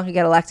Obama could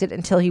get elected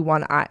until he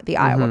won the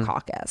Iowa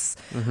caucus.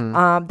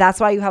 That's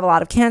why you have a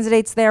lot of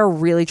candidates there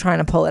really trying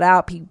to pull it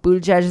out. Pete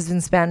Buttigieg has been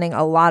spending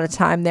a lot of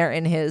time there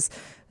in his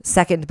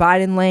second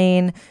Biden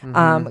lane.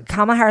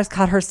 Kamala Harris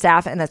cut her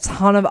staff in a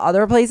ton of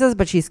other places,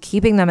 but she's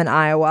keeping them in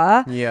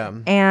Iowa. Yeah.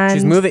 And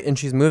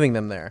she's moving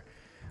them there.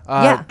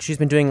 She's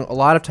been doing a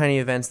lot of tiny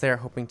events there,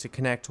 hoping to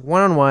connect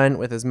one-on-one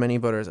with as many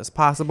voters as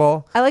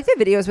possible. I like the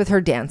videos with her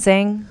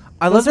dancing.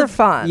 Those are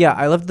fun. Yeah,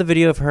 I loved the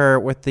video of her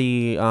with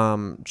the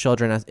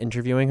children as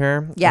interviewing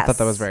her. Yes. I thought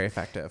that was very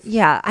effective.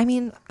 Yeah, I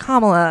mean,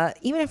 Kamala,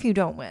 even if you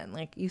don't win,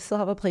 like, you still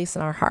have a place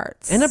in our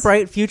hearts. And a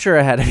bright future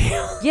ahead of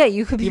you. Yeah,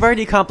 you could be. You've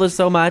already accomplished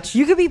so much.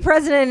 You could be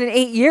president in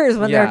 8 years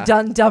when they're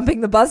done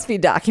dumping the BuzzFeed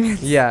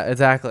documents. Yeah,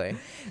 exactly.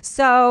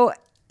 So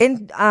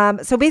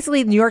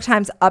basically, the New York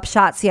Times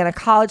Upshot Siena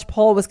College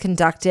poll was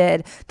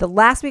conducted the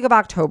last week of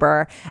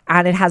October,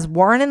 and it has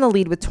Warren in the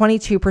lead with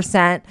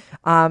 22%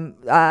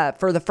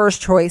 for the first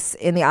choice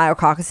in the Iowa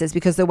caucuses,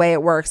 because the way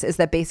it works is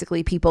that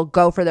basically people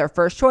go for their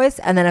first choice,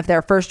 and then if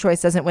their first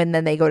choice doesn't win,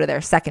 then they go to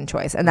their second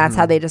choice, and that's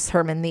how they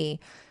determine the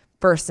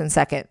first and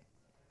second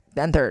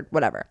and third,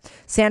 whatever.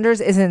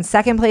 Sanders is in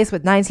second place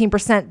with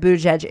 19%,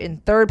 Buttigieg in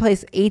third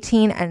place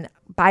 18%, and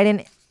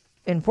Biden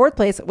in fourth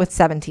place with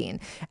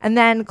 17%. And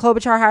then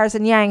Klobuchar, Harris,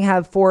 and Yang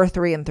have 4%,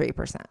 3%, and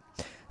 3%.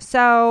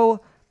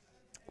 So,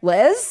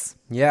 Liz,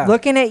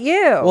 looking at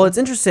you. Well, it's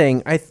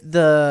interesting. It's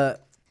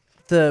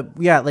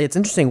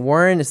interesting.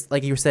 Warren is,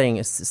 like you were saying,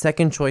 is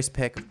second choice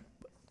pick.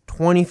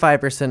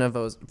 25% of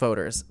those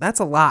voters.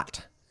 That's a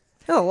lot.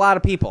 That's a lot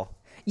of people.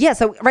 Yeah.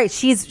 So right,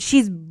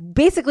 she's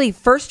basically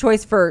first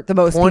choice for the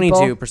most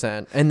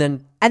 22%, and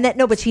then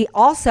no, but she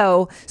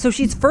also, so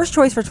she's first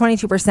choice for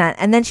 22%,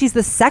 and then she's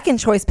the second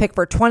choice pick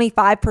for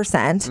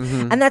 25%,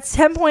 and that's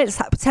 10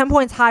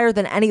 points higher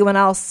than anyone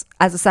else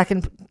as a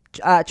second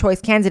choice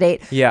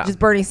candidate. Yeah, which is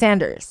Bernie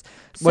Sanders.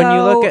 When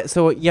you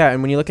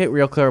look at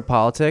Real Clear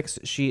Politics,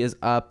 she is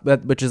up,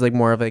 which is like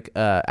more of like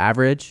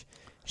average.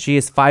 She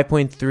is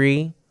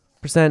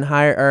 5.3%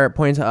 higher or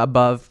points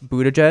above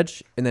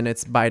Buttigieg, and then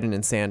it's Biden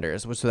and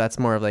Sanders, so that's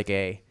more of like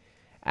a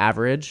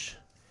average.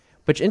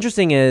 Which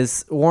interesting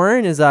is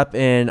Warren is up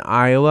in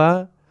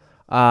Iowa,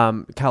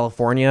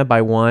 California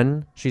by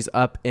 1. She's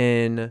up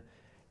in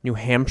New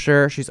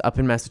Hampshire. She's up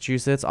in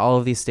Massachusetts. All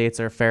of these states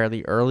are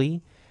fairly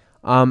early.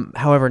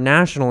 However,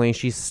 nationally,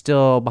 she's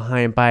still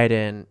behind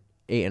Biden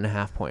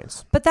 8.5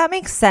 points. But that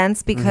makes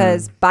sense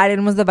because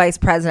Biden was the vice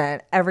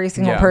president. Every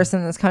single person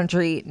in this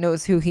country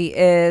knows who he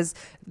is.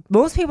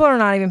 Most people are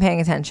not even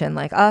paying attention,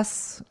 like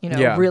us,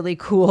 really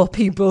cool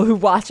people who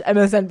watch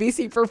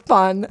MSNBC for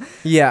fun.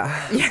 Yeah.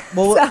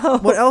 Well,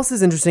 what else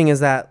is interesting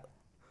is that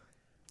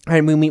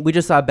we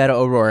just saw Beto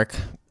O'Rourke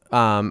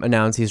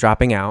announce he's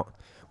dropping out,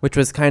 which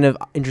was kind of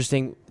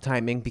interesting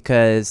timing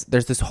because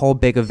there's this whole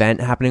big event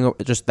happening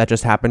that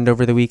just happened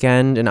over the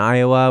weekend in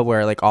Iowa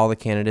where like all the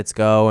candidates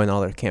go and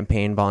all their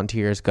campaign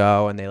volunteers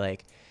go, and they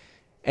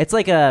it's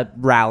like a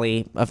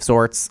rally of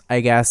sorts,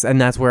 I guess.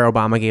 And that's where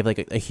Obama gave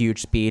like a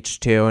huge speech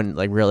too and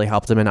like really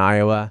helped him in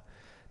Iowa.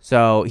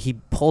 So he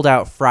pulled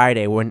out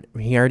Friday when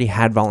he already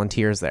had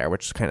volunteers there,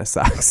 which kind of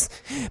sucks.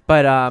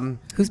 But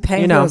who's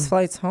paying for those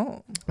flights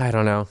home? I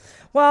don't know.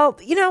 Well,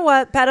 you know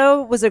what?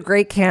 Beto was a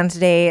great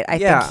candidate. I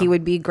think he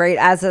would be great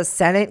as a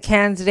Senate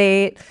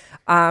candidate.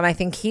 I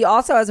think he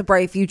also has a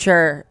bright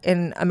future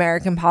in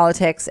American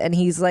politics, and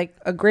he's like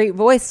a great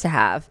voice to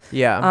have.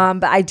 Yeah.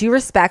 But I do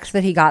respect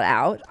that he got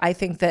out. I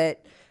think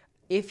that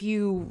if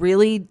you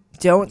really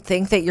don't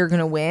think that you're going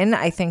to win,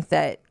 I think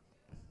that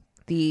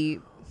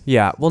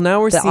now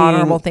we're seeing the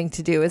honorable thing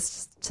to do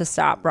is to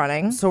stop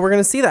running. So we're going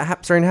to see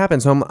that starting to happen.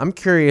 So I'm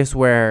curious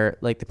where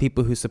like the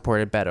people who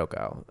supported Beto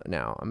go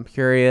now. I'm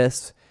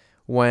curious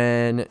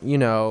when,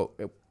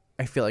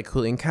 I feel like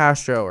Julian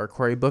Castro or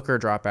Cory Booker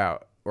drop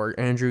out or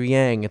Andrew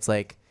Yang, it's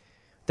like,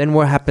 then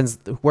what happens?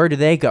 Where do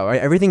they go?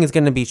 Everything is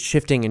going to be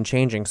shifting and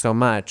changing so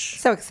much.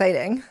 So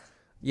exciting.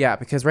 Yeah,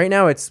 because right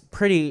now it's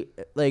pretty,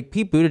 like,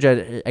 Pete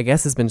Buttigieg, I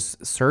guess, has been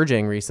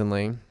surging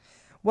recently.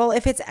 Well,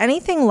 if it's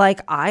anything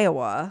like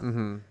Iowa,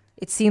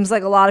 it seems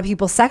like a lot of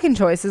people's second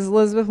choice is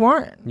Elizabeth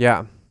Warren.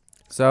 Yeah.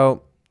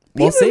 So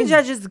we'll Pete see.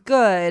 Buttigieg is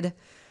good.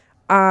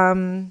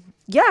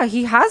 Yeah,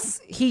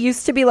 he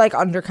used to be like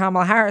under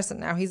Kamala Harris and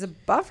now he's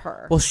above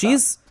her. Well,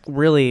 she's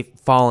really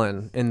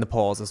fallen in the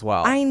polls as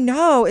well. I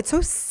know. It's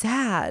so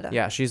sad.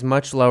 Yeah, she's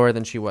much lower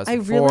than she was I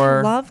before.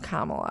 really love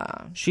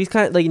Kamala. She's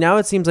kind of like, now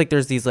it seems like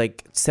there's these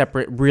like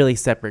really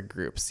separate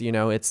groups. You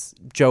know, it's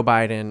Joe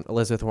Biden,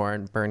 Elizabeth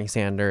Warren, Bernie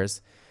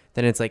Sanders.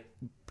 Then it's like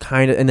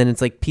and then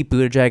it's like Pete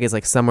Buttigieg is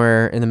like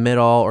somewhere in the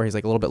middle, or he's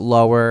like a little bit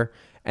lower.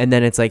 And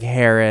then it's like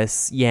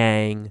Harris,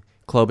 Yang,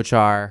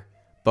 Klobuchar,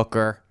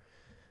 Booker.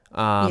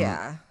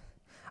 Yeah.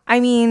 I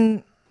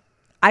mean,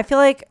 I feel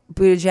like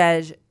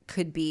Buttigieg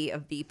could be a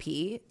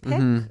VP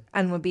pick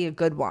and would be a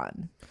good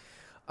one.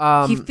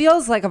 He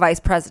feels like a vice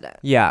president.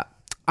 Yeah.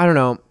 I don't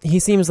know. He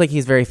seems like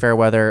he's very fair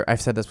weather.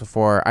 I've said this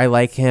before. I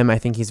like him. I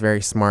think he's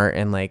very smart,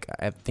 and like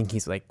I think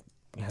he's like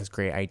has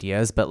great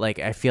ideas, but like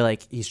I feel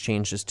like he's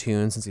changed his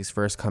tune since he's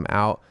first come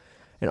out.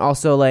 And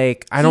also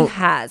like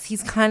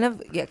He's kind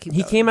of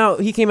he came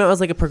out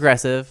as like a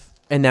progressive,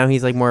 and now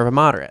he's like more of a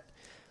moderate.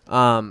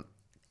 Well,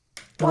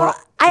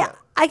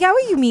 I get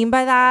what you mean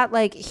by that.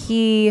 Like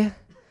I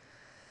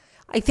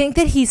think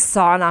that he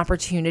saw an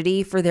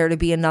opportunity for there to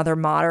be another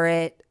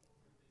moderate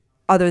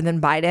other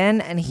than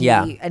Biden,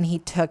 and he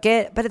took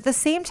it. But at the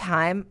same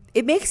time,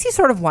 it makes you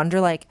sort of wonder,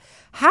 like,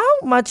 how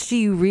much do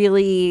you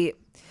really,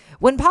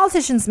 when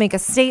politicians make a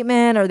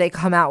statement or they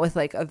come out with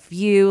like a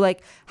view,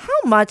 like how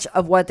much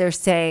of what they're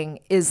saying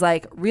is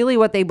like really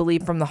what they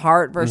believe from the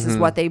heart versus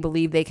what they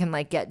believe they can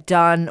like get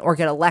done or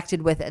get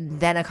elected with and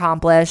then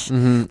accomplish.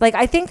 Like,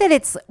 I think that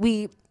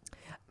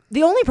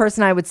the only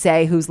person I would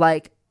say who's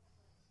like,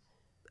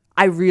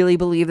 I really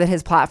believe that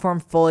his platform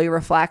fully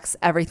reflects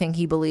everything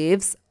he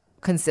believes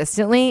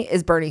consistently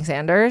is Bernie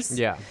Sanders.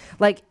 Yeah.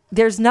 Like,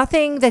 there's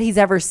nothing that he's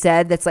ever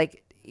said that's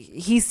like,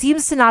 he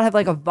seems to not have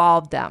like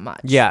evolved that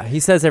much. Yeah. He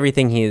says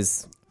everything he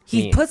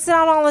puts it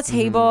out on the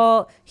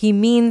table. He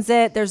means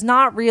it. There's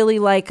not really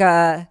like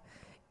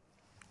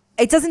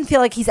it doesn't feel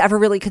like he's ever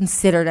really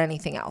considered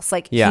anything else.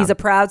 Like, he's a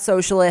proud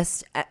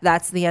socialist.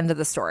 That's the end of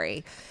the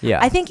story. Yeah.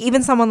 I think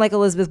even someone like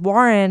Elizabeth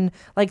Warren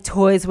like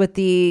toys with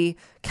the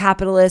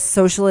capitalist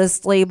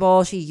socialist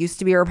label. She used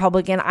to be a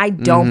Republican. I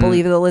don't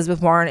believe that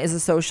Elizabeth Warren is a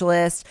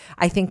socialist.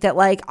 I think that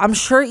like, I'm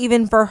sure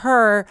even for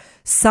her,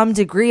 some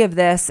degree of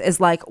this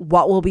is like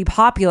what will be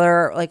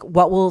popular, like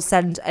what will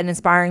send an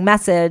inspiring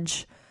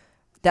message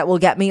that will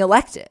get me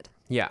elected.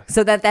 Yeah.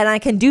 So that then I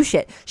can do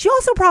shit. She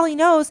also probably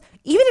knows,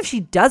 even if she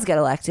does get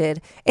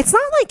elected, it's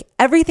not like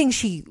everything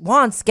she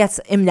wants gets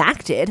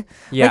enacted.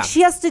 Yeah. Like,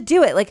 she has to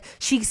do it. Like,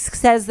 she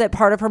says that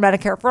part of her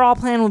Medicare for All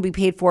plan will be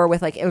paid for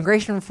with like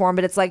immigration reform,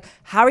 but it's like,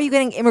 how are you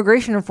getting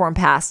immigration reform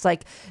passed?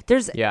 Like,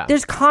 there's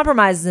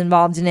compromises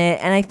involved in it.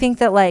 And I think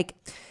that like,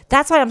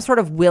 that's why I'm sort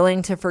of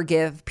willing to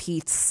forgive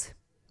Pete's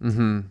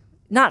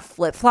not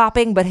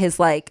flip-flopping, but his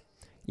like,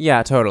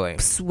 yeah, totally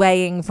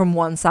swaying from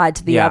one side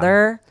to the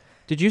other.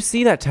 Did you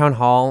see that town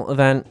hall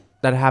event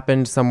that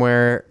happened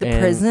somewhere?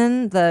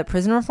 The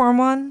prison reform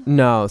one?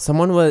 No,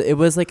 it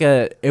was like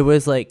I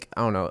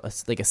don't know,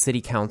 like a city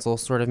council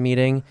sort of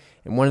meeting,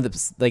 and one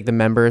of the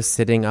members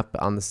sitting up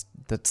on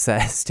the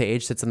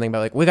stage said something about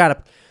like, we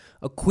got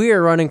a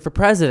queer running for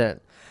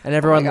president, and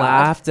everyone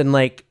laughed, and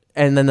like,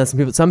 and then some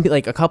people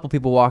like a couple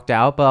people walked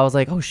out, but I was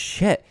like, oh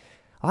shit,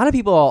 a lot of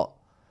people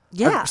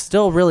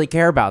still really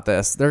care about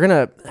this. They're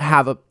gonna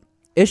have a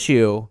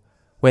issue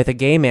with a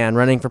gay man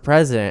running for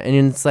president.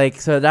 And it's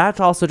like, so that's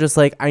also just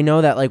like, I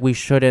know that like we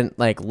shouldn't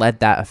like let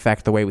that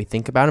affect the way we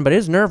think about him, but it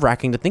is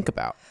nerve-wracking to think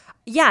about.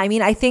 Yeah, I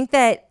mean, I think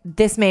that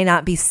this may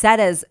not be said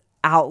as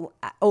out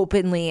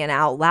openly and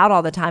out loud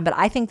all the time, but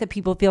I think that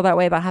people feel that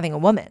way about having a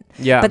woman.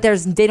 Yeah. But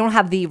they don't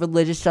have the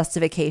religious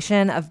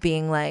justification of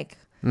being like,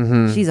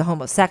 she's a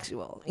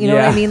homosexual. You know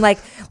what I mean? Like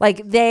I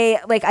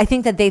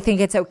think that they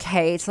think it's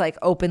okay to like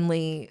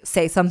openly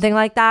say something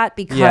like that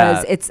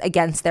because it's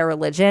against their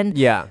religion.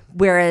 Yeah.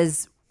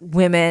 Whereas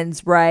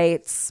women's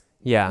rights,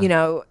 you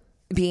know,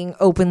 being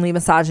openly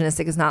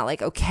misogynistic is not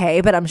like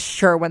okay, but I'm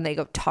sure when they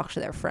go talk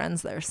to their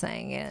friends, they're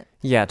saying it.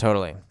 Yeah,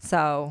 totally.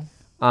 So,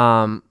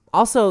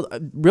 also,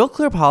 Real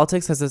Clear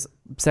Politics has this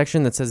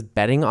section that says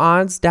betting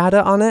odds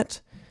data on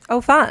it. Oh,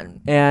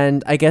 fun.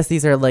 And I guess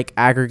these are like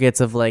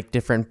aggregates of like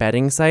different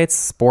betting sites,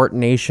 Sport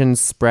Nation,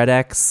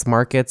 SpreadX,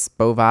 Markets,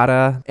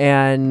 Bovada,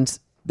 and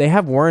they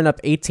have Warren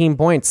up 18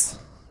 points,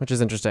 which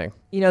is interesting.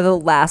 You know, the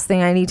last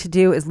thing I need to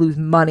do is lose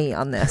money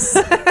on this.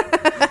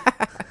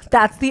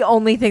 That's the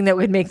only thing that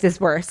would make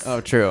this worse.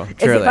 Oh, true.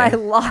 Is if I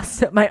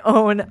lost my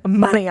own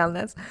money on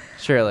this.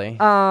 Surely.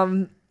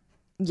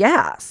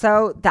 Yeah.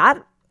 So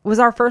that was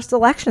our first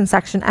election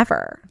section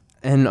ever.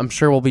 And I'm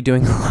sure we'll be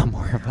doing a lot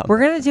more about We're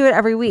going to do it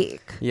every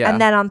week. Yeah. And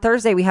then on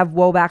Thursday, we have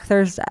Woe Back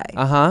Thursday.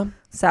 Uh-huh.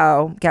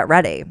 So get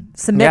ready.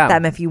 Submit Yeah.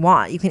 them if you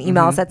want. You can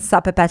email us at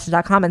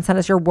sup@betches.com and send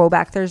us your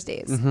Woback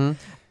Thursdays.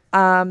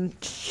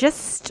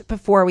 Just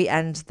before we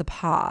end the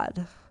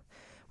pod,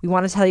 we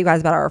want to tell you guys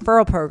about our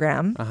referral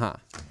program,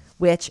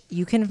 which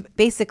you can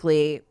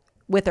basically,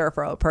 with the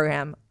referral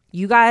program,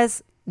 you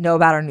guys know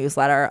about our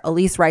newsletter.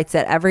 Elise writes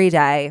it every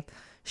day.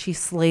 She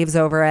slaves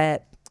over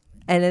it.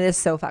 And it is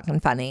so fucking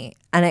funny.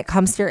 And it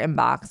comes to your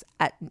inbox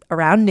at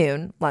around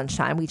noon,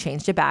 lunchtime. We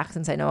changed it back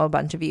since I know a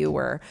bunch of you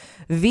were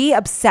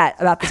upset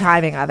about the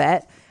timing of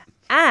it.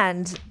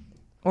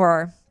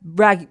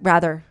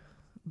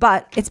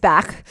 But it's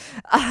back.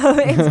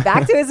 It's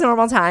back to its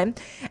normal time.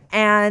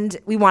 And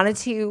we wanted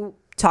to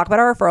talk about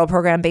our referral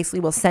program. Basically,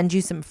 we'll send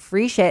you some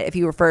free shit if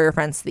you refer your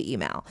friends to the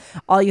email.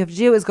 All you have to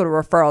do is go to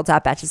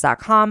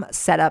referral.betches.com,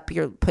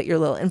 put your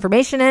little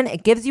information in.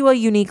 It gives you a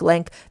unique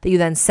link that you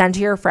then send to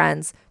your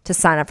friends to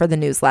sign up for the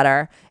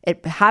newsletter.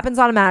 It happens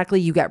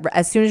automatically. You get,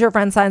 as soon as your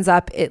friend signs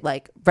up, it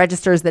like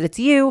registers that it's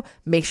you.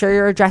 Make sure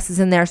your address is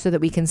in there so that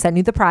we can send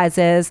you the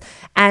prizes.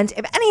 And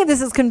if any of this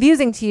is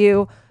confusing to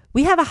you,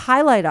 we have a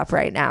highlight up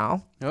right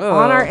now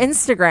on our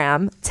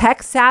Instagram.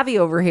 Tech savvy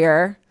over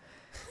here.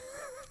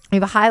 We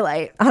have a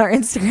highlight on our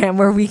Instagram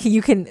where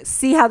you can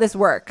see how this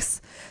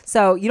works.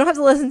 So you don't have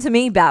to listen to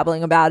me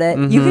babbling about it.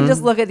 You can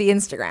just look at the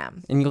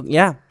Instagram.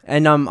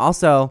 And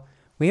also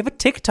we have a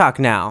TikTok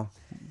now.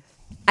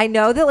 I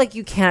know that like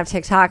you can't have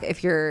TikTok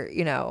if you're,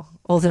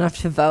 old enough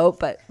to vote,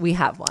 but we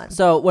have one.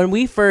 So when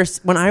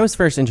I was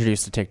first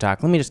introduced to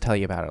TikTok, let me just tell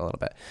you about it a little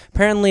bit.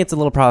 Apparently it's a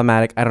little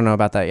problematic. I don't know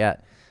about that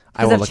yet.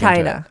 I will Because of look China.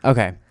 into it.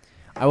 Okay.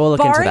 I will look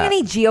into that. Barring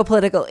any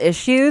geopolitical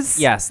issues.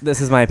 Yes,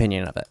 this is my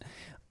opinion of it.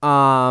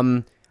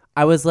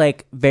 I was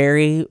like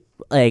very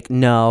like,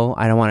 no,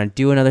 I don't want to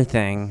do another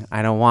thing.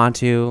 I don't want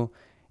to.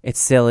 It's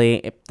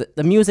silly.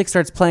 The music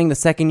starts playing the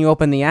second you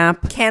open the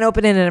app, Can't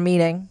open it in a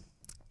meeting.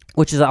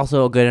 which is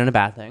also a good and a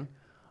bad thing.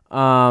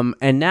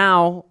 And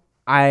now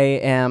I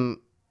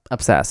am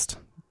obsessed.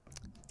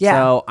 Yeah.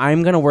 So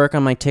I'm going to work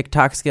on my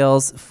TikTok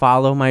skills,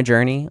 follow my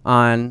journey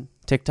on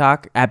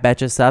TikTok at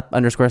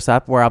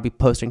 @betchesup_sup, where I'll be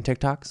posting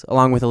TikToks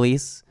along with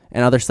Elise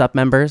and other sup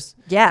members.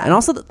 Yeah. And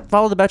also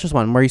follow the Betches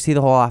one where you see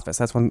the whole office.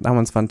 That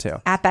one's fun too.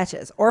 At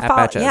Betches. Or At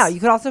follow. Betches. Yeah, you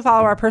could also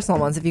follow our personal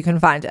ones if you can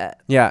find it.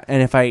 Yeah.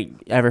 And if I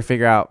ever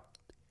figure out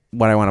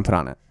what I want to put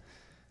on it.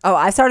 Oh,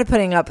 I started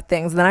putting up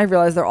things, and then I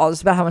realized they're all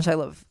just about how much I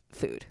love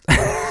food.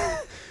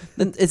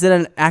 Is it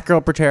an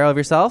accurate portrayal of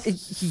yourself?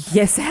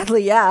 Yes,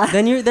 sadly, yeah.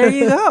 Then there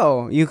you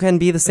go. You can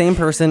be the same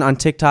person on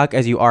TikTok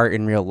as you are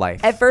in real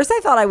life. At first, I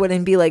thought I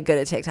wouldn't be like good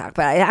at TikTok,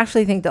 but I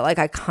actually think that like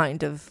I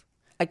kind of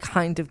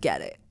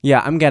get it.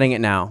 Yeah, I'm getting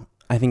it now.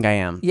 I think I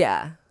am.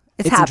 Yeah,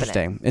 It's happening.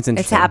 interesting. It's interesting.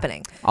 It's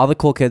happening. All the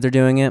cool kids are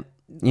doing it.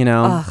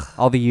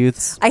 All the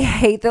youths. I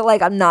hate that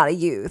like I'm not a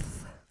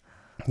youth.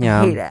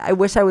 Yeah. I hate it. I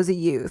wish I was a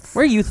youth.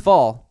 We're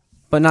youthful,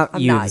 but not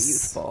I'm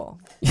youths. not youthful.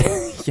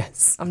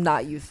 Yes. I'm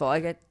not youthful. I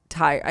get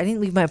tired. I didn't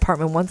leave my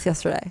apartment once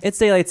yesterday. It's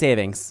daylight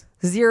savings.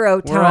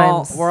 0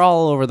 times. We're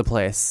all over the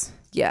place.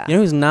 Yeah. You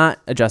know who's not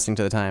adjusting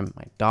to the time?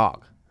 My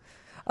dog.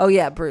 Oh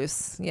yeah,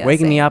 Bruce. Yeah,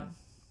 Waking me same. up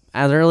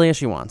as early as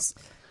she wants.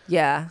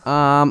 Yeah.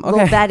 Okay.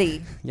 Little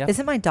Betty. Yep.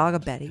 Isn't my dog a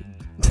Betty?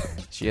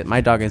 My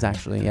dog is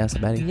actually, yes, a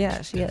Betty.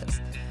 Yeah, she is.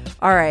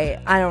 All right.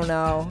 I don't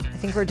know. I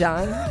think we're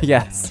done.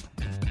 Yes.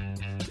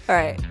 All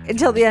right.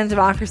 Until the end of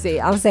democracy,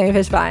 I'm Sammy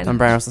Fishbein. I'm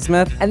Brian Russell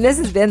Smith. And this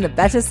has been the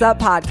Betches Up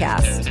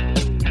Podcast.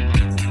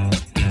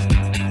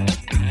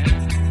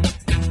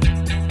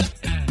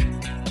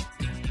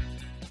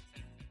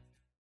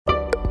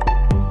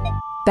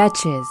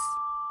 Betches.